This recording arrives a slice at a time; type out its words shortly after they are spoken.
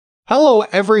Hello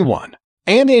everyone,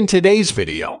 and in today's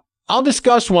video, I'll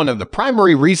discuss one of the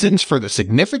primary reasons for the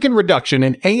significant reduction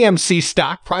in AMC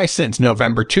stock price since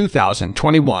November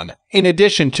 2021, in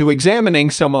addition to examining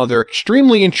some other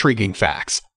extremely intriguing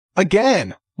facts.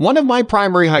 Again, one of my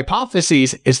primary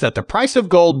hypotheses is that the price of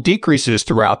gold decreases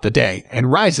throughout the day and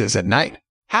rises at night.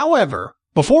 However,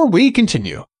 before we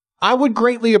continue, I would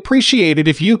greatly appreciate it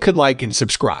if you could like and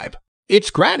subscribe.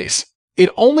 It's gratis. It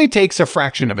only takes a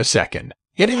fraction of a second.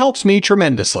 It helps me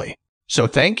tremendously. So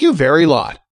thank you very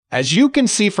lot. As you can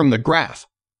see from the graph,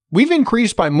 we've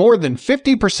increased by more than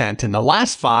 50% in the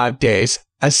last 5 days,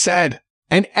 as said.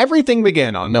 And everything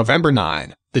began on November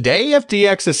 9, the day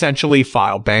FTX essentially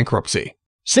filed bankruptcy.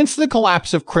 Since the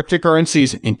collapse of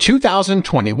cryptocurrencies in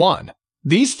 2021,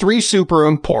 these three super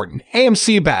important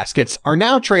AMC baskets are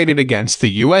now traded against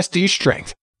the USD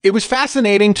strength. It was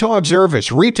fascinating to observe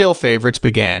as retail favorites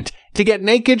began to get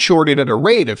naked shorted at a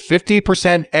rate of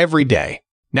 50% every day.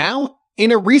 Now,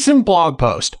 in a recent blog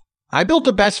post, I built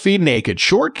a best feed naked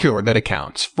short cure that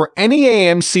accounts for any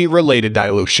AMC-related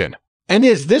dilution. And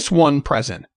is this one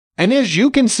present? And as you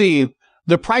can see,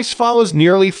 the price follows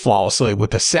nearly flawlessly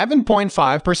with a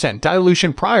 7.5%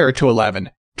 dilution prior to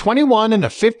 11/21 and a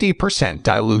 50%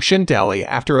 dilution daily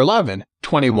after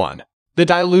 11/21. The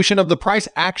dilution of the price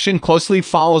action closely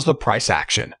follows the price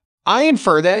action. I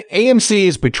infer that AMC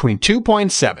is between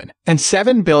 2.7 and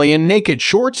 7 billion naked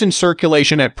shorts in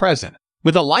circulation at present,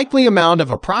 with a likely amount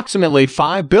of approximately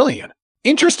 5 billion.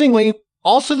 Interestingly,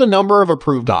 also the number of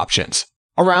approved options.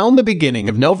 Around the beginning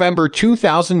of November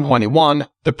 2021,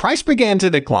 the price began to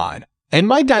decline, and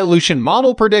my dilution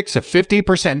model predicts a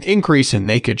 50% increase in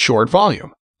naked short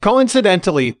volume.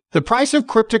 Coincidentally, the price of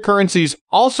cryptocurrencies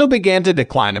also began to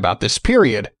decline about this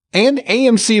period, and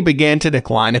AMC began to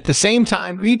decline at the same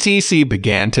time BTC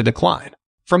began to decline.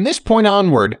 From this point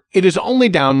onward, it is only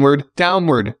downward,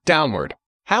 downward, downward.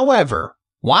 However,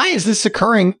 why is this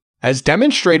occurring? As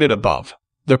demonstrated above,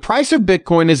 the price of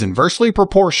Bitcoin is inversely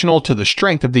proportional to the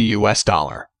strength of the US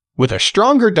dollar, with a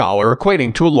stronger dollar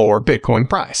equating to a lower Bitcoin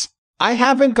price. I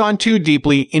haven't gone too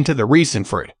deeply into the reason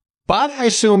for it, but I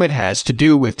assume it has to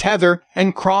do with tether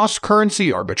and cross-currency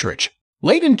arbitrage.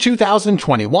 Late in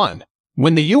 2021,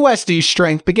 when the USD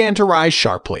strength began to rise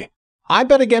sharply, I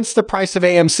bet against the price of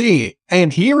AMC,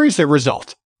 and here is the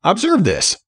result. Observe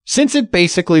this. Since it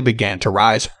basically began to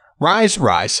rise,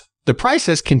 the price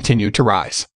has continued to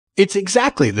rise. It's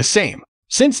exactly the same.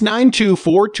 Since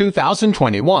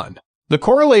 9/24/2021, the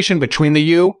correlation between the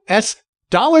US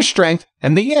dollar strength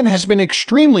and the yen has been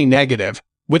extremely negative,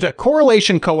 with a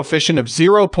correlation coefficient of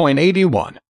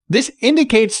 0.81. This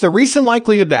indicates the recent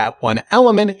likelihood that one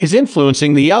element is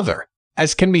influencing the other.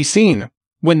 As can be seen,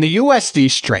 when the USD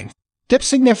strength dips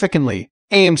significantly,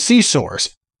 AMC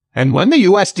soars, and when the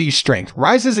USD strength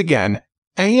rises again,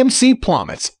 AMC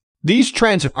plummets. These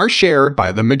trends are shared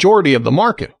by the majority of the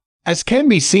market. As can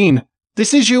be seen,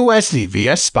 this is USD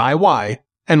vs SPY,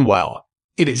 and well,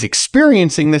 it is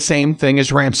experiencing the same thing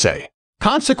as Ramsey.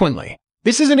 Consequently,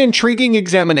 this is an intriguing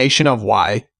examination of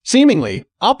why, seemingly,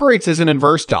 operates as an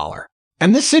inverse dollar.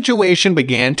 And this situation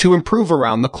began to improve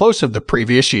around the close of the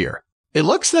previous year. It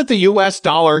looks that the US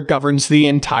dollar governs the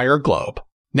entire globe.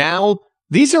 Now,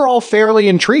 these are all fairly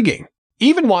intriguing.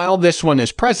 Even while this one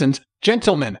is present,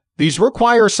 gentlemen, these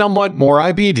require somewhat more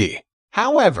IBD.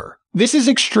 However, this is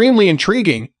extremely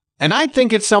intriguing, and I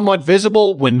think it's somewhat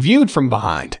visible when viewed from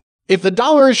behind. If the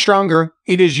dollar is stronger,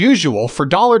 it is usual for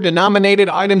dollar-denominated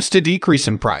items to decrease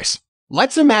in price.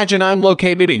 Let's imagine I'm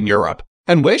located in Europe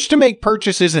and wish to make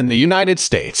purchases in the United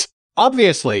States.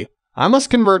 Obviously, I must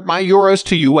convert my euros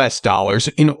to US dollars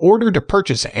in order to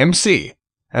purchase AMC,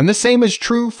 and the same is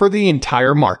true for the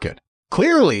entire market.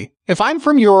 Clearly, if I'm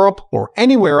from Europe or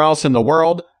anywhere else in the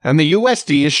world and the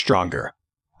USD is stronger,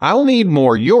 I'll need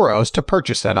more euros to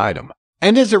purchase that item.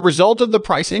 And as a result of the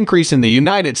price increase in the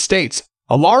United States,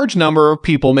 a large number of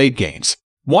people made gains.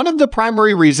 One of the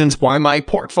primary reasons why my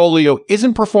portfolio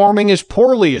isn't performing as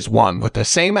poorly as one with the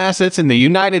same assets in the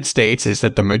United States is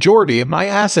that the majority of my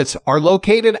assets are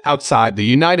located outside the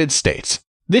United States.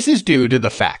 This is due to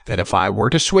the fact that if I were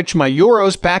to switch my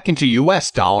euros back into US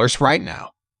dollars right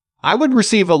now, I would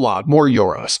receive a lot more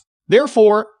euros.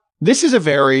 Therefore, this is a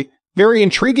very, very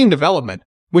intriguing development,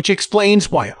 which explains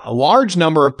why a large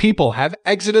number of people have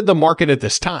exited the market at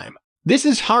this time. This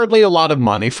is hardly a lot of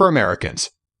money for Americans,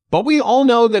 but we all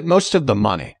know that most of the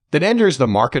money that enters the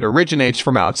market originates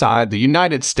from outside the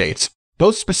United States,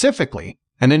 both specifically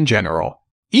and in general.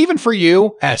 Even for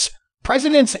U.S.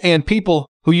 presidents and people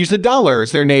who use the dollar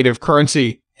as their native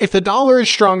currency, if the dollar is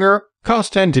stronger,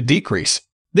 costs tend to decrease.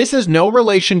 This has no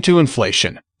relation to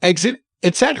inflation, exit,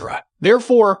 etc.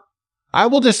 Therefore, I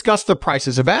will discuss the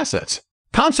prices of assets.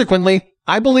 Consequently,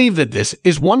 I believe that this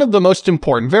is one of the most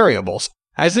important variables,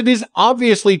 as it is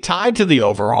obviously tied to the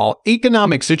overall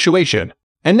economic situation,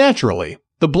 and naturally,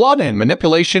 the blood and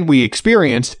manipulation we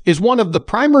experienced is one of the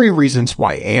primary reasons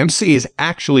why AMC is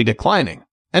actually declining,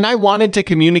 and I wanted to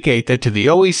communicate that to the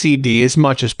OECD as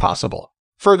much as possible.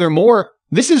 Furthermore,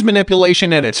 this is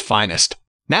manipulation at its finest.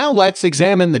 Now let's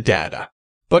examine the data.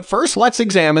 But first, let's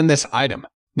examine this item.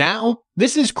 Now,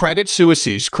 this is Credit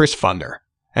Suisse's Chris Funder,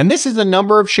 and this is the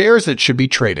number of shares that should be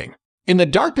trading. In the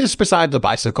darkness beside the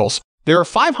bicycles, there are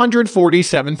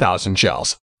 547,000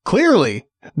 shells. Clearly,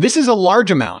 this is a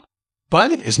large amount,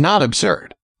 but it is not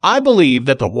absurd. I believe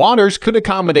that the waters could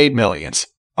accommodate millions,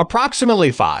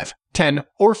 approximately 5, 10,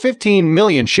 or 15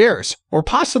 million shares, or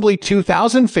possibly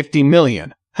 2,050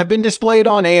 million, have been displayed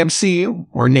on AMC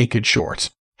or Naked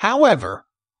Shorts. However,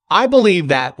 I believe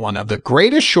that one of the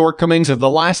greatest shortcomings of the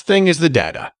last thing is the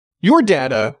data. Your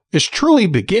data is truly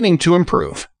beginning to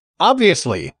improve.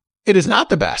 Obviously, it is not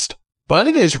the best, but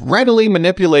it is readily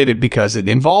manipulated because it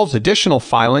involves additional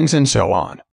filings and so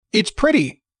on. It's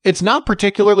pretty. It's not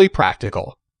particularly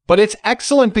practical, but it's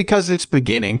excellent because it's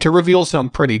beginning to reveal some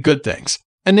pretty good things.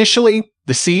 Initially,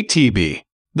 the CTB.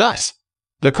 Thus,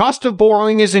 the cost of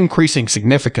borrowing is increasing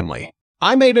significantly.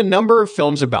 I made a number of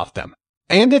films about them,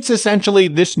 and it's essentially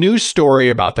this news story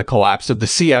about the collapse of the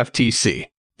CFTC.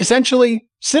 Essentially,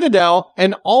 Citadel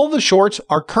and all the shorts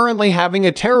are currently having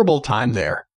a terrible time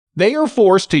there. They are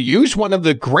forced to use one of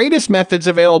the greatest methods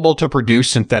available to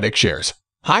produce synthetic shares,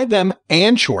 hide them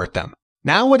and short them.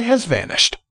 Now it has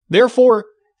vanished. Therefore,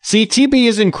 CTB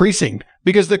is increasing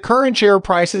because the current share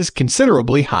price is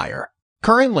considerably higher.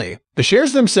 Currently, the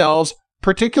shares themselves,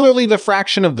 particularly the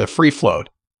fraction of the free float,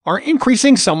 are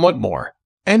increasing somewhat more.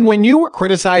 And when you are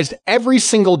criticized every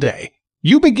single day,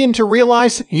 you begin to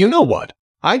realize, you know what,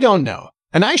 I don't know,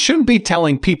 and I shouldn't be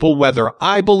telling people whether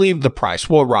I believe the price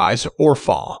will rise or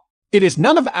fall. It is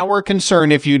none of our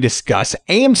concern if you discuss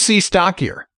AMC stock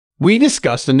here. We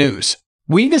discuss the news.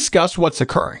 We discuss what's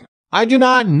occurring. I do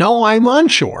not know, I'm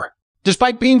unsure.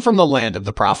 Despite being from the land of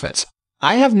the prophets,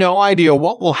 I have no idea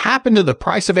what will happen to the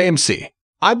price of AMC.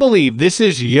 I believe this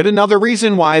is yet another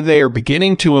reason why they are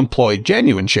beginning to employ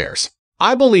genuine shares.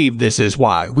 I believe this is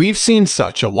why we've seen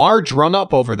such a large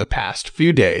run-up over the past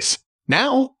few days.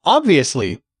 Now,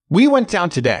 obviously, we went down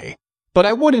today, but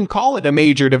I wouldn't call it a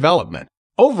major development.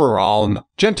 Overall,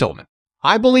 gentlemen,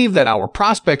 I believe that our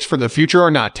prospects for the future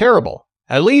are not terrible,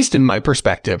 at least in my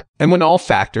perspective, and when all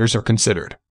factors are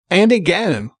considered. And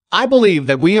again, I believe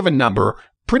that we have a number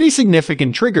pretty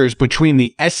significant triggers between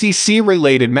the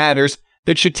SEC-related matters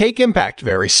that should take impact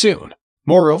very soon.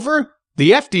 Moreover,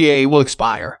 the FDA will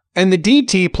expire, and the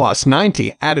DT plus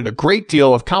 90 added a great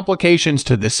deal of complications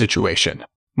to this situation.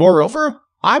 Moreover,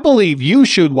 I believe you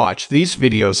should watch these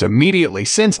videos immediately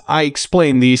since I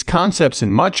explain these concepts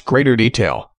in much greater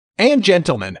detail. And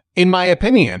gentlemen, in my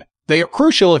opinion, they are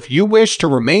crucial if you wish to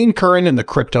remain current in the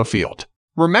crypto field.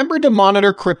 Remember to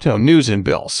monitor crypto news and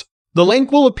bills. The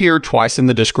link will appear twice in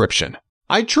the description.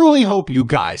 I truly hope you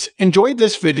guys enjoyed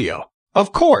this video.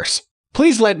 Of course,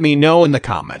 please let me know in the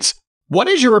comments. What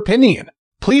is your opinion?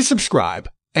 Please subscribe,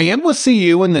 and we'll see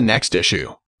you in the next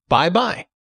issue. Bye-bye.